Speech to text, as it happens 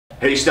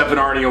Hey,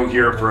 Stefan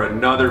here for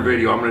another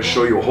video. I'm going to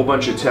show you a whole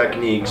bunch of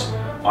techniques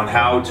on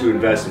how to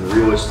invest in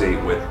real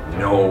estate with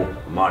no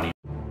money.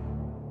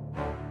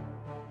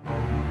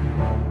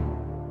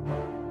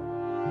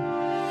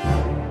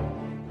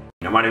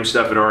 Now, my name's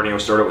Stefan. I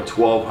started with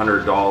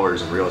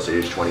 $1,200 in real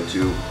estate age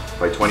 22.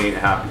 By 28 and a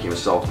half, became a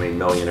self-made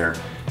millionaire.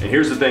 And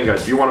here's the thing,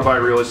 guys, if you want to buy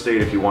real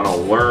estate, if you want to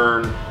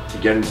learn to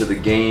get into the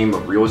game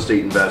of real estate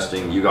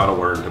investing, you got to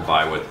learn to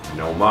buy with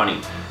no money.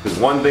 Because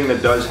one thing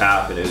that does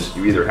happen is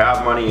you either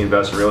have money,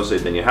 invest in real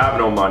estate, then you have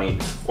no money,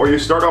 or you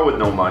start out with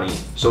no money.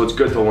 So it's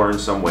good to learn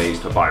some ways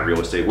to buy real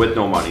estate with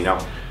no money.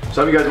 Now,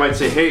 some of you guys might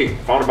say, hey,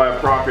 if I want to buy a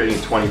property, I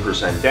need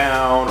 20%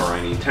 down, or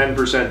I need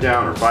 10%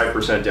 down, or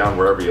 5% down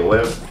wherever you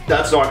live.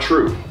 That's not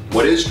true.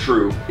 What is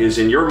true is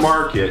in your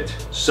market,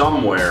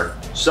 somewhere,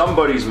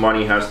 somebody's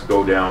money has to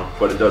go down,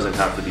 but it doesn't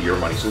have to be your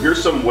money. So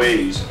here's some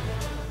ways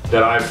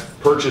that I've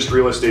purchased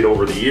real estate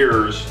over the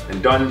years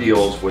and done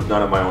deals with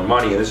none of my own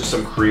money. And this is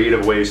some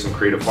creative ways, some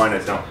creative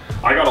finance. Now,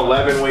 I got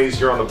 11 ways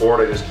here on the board.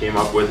 I just came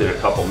up with in a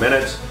couple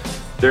minutes.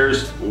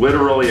 There's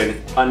literally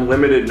an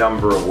unlimited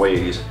number of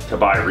ways to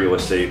buy real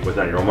estate with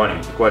none of your own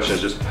money. The question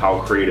is just how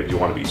creative you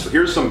want to be. So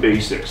here's some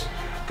basics.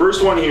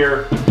 First one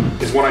here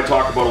is one I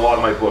talk about a lot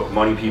in my book,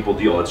 Money People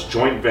Deal. It's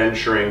joint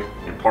venturing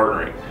and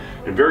partnering.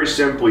 And very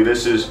simply,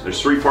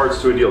 there's three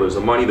parts to a deal. There's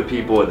the money, the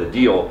people, and the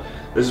deal.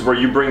 This is where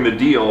you bring the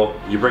deal,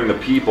 you bring the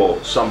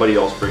people, somebody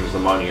else brings the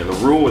money. And the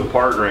rule with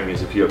partnering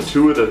is if you have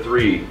two of the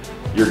three,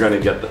 you're gonna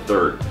get the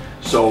third.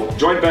 So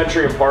joint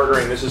venturing and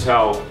partnering, this is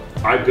how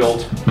I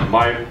built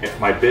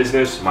my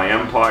business, my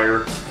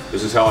empire.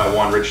 This is how I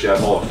won Rich Dad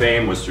Hall of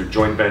Fame, was through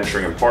joint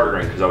venturing and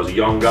partnering, because I was a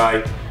young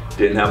guy,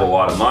 didn't have a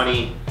lot of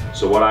money.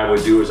 So what I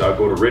would do is I'd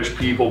go to rich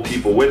people,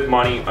 people with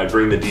money, I'd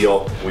bring the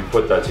deal, we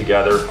put that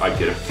together, I'd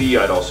get a fee,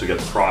 I'd also get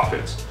the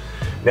profits.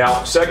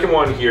 Now, second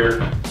one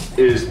here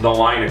is the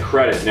line of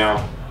credit. Now,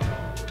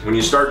 when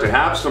you start to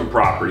have some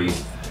property,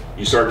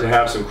 you start to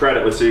have some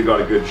credit, let's say you've got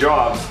a good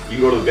job, you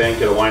go to the bank,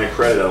 get a line of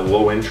credit at a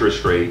low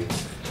interest rate,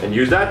 and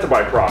use that to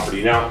buy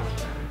property. Now,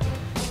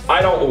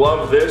 I don't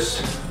love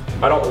this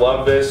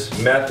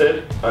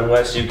method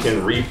unless you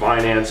can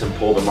refinance and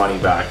pull the money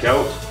back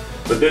out.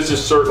 But this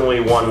is certainly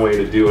one way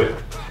to do it.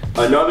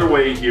 Another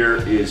way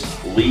here is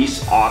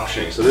lease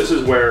optioning. So this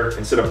is where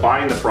instead of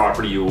buying the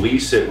property, you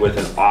lease it with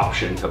an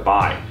option to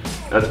buy.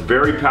 That's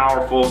very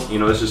powerful. You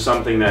know, this is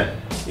something that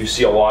you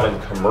see a lot in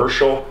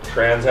commercial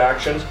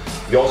transactions.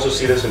 You also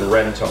see this in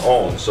rent to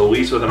own. So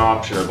lease with an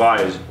option to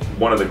buy is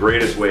one of the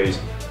greatest ways,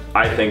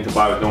 I think, to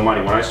buy with no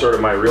money. When I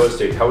started my real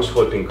estate house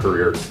flipping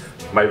career,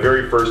 my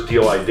very first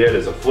deal I did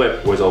as a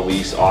flip was a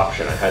lease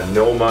option. I had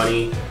no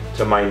money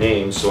to my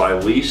name, so I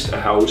leased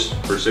a house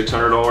for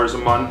 $600 a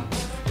month,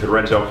 could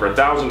rent it out for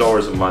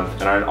 $1,000 a month,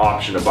 and I had an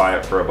option to buy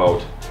it for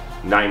about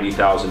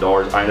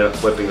 $90,000. I ended up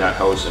flipping that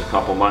house in a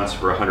couple months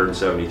for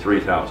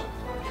 $173,000.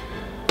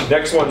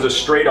 Next one's a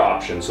straight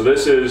option. So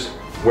this is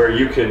where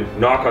you can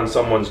knock on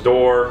someone's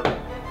door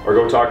or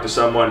go talk to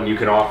someone and you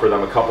can offer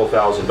them a couple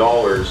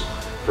 $1,000s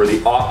for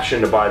the option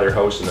to buy their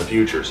house in the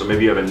future. So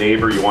maybe you have a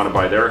neighbor, you want to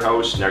buy their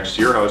house next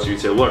to your house, you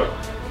can say, look,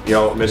 you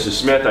know, Mrs.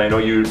 Smith, I know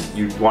you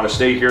want to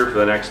stay here for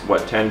the next,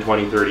 what, 10,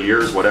 20, 30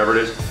 years, whatever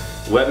it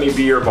is. Let me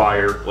be your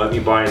buyer. Let me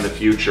buy in the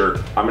future.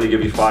 I'm going to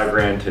give you $5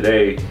 grand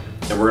today,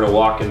 and we're going to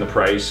lock in the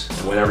price.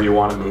 And whenever you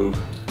want to move,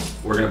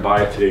 we're going to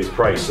buy at today's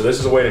price. So this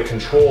is a way to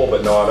control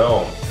but not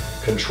own.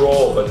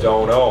 Control but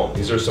don't own.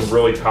 These are some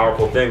really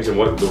powerful things. And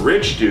what the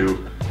rich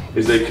do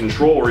is they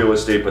control real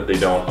estate, but they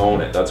don't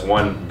own it. That's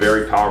one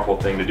very powerful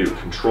thing to do.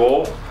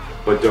 Control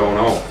but don't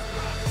own.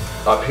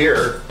 Up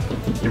here,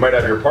 you might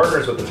have your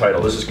partners with the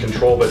title. This is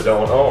control but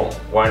don't own.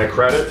 Line of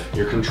credit,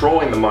 you're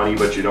controlling the money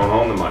but you don't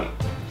own the money.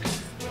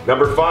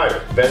 Number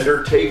 5,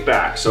 vendor take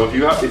back. So if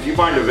you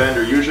find a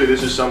vendor, usually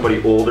this is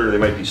somebody older, they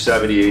might be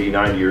 70, 80,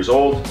 90 years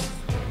old.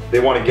 They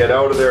want to get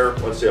out of their,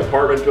 let's say,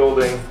 apartment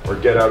building or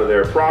get out of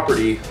their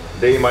property.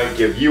 They might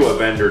give you a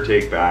vendor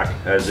take back,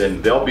 as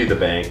in they'll be the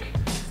bank.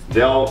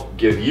 They'll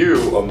give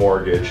you a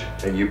mortgage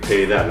and you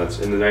pay them. That's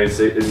in the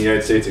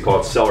United States they call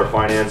it seller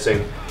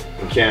financing.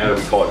 In Canada,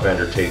 we call it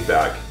vendor take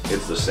back.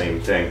 It's the same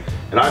thing.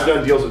 And I've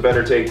done deals with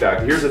vendor take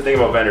back. Here's the thing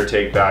about vendor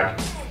take back.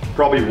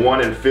 Probably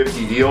 1 in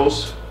 50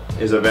 deals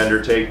is a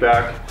vendor take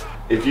back.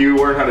 If you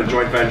learn how to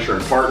joint venture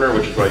and partner,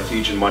 which is what I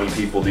teach in Money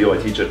People Deal, I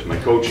teach it to my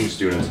coaching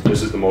students,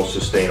 this is the most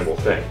sustainable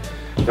thing.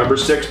 Number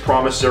 6,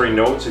 promissory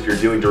notes. If you're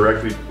dealing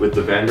directly with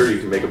the vendor, you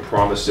can make a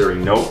promissory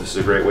note. This is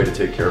a great way to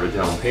take care of a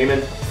down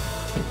payment.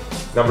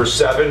 Number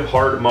 7,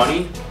 hard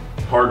money.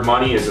 Hard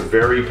money is a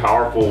very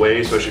powerful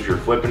way, especially if you're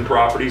flipping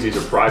properties. These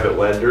are private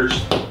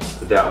lenders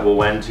that will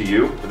lend to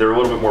you. They're a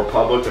little bit more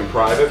public than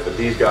private, but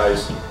these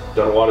guys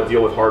done a lot of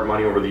deal with hard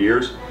money over the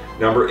years.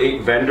 Number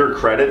 8, vendor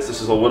credits.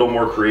 This is a little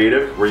more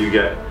creative, where you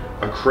get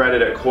a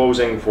credit at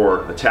closing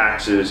for the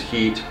taxes,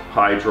 heat,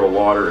 hydro,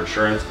 water,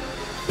 insurance.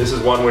 This is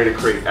one way to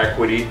create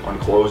equity on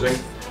closing.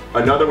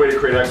 Another way to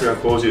create equity on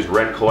closing is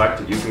rent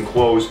collected. You can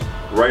close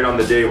right on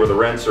the day where the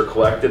rents are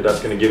collected.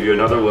 That's going to give you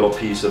another little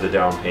piece of the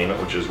down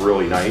payment, which is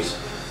really nice.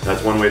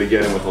 That's one way to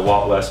get in with a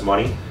lot less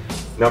money.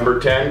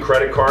 Number 10,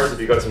 credit cards. If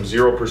you got some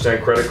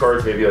 0% credit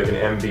cards, maybe like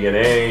an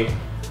MBNA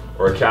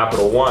or a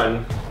Capital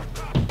One.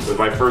 With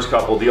my first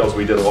couple deals,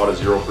 we did a lot of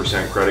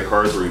 0% credit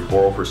cards where we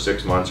borrow for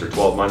 6 months or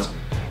 12 months.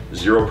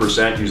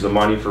 0%, use the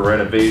money for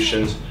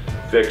renovations,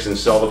 fix and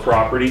sell the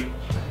property.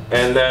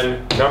 And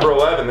then number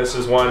 11, this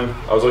is one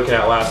I was looking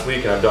at last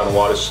week, and I've done a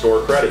lot of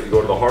store credit. You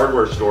go to the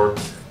hardware store,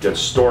 get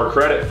store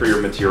credit for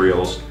your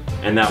materials,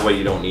 and that way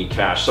you don't need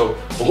cash. So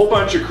a whole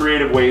bunch of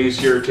creative ways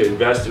here to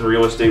invest in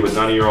real estate with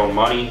none of your own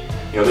money.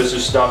 You know, this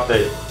is stuff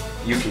that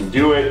you can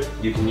do it,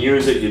 you can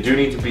use it. You do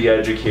need to be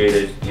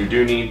educated. You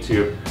do need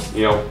to,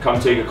 you know, come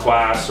take a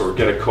class or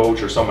get a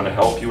coach or someone to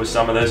help you with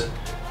some of this,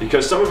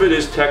 because some of it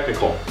is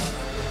technical.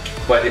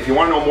 But if you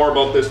want to know more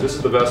about this, this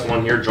is the best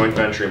one here, joint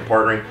venture and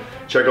partnering.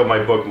 Check out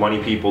my book,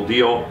 Money People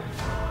Deal.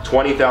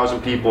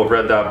 20,000 people have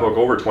read that book,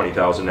 over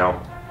 20,000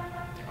 now.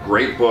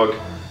 Great book,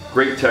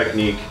 great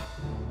technique.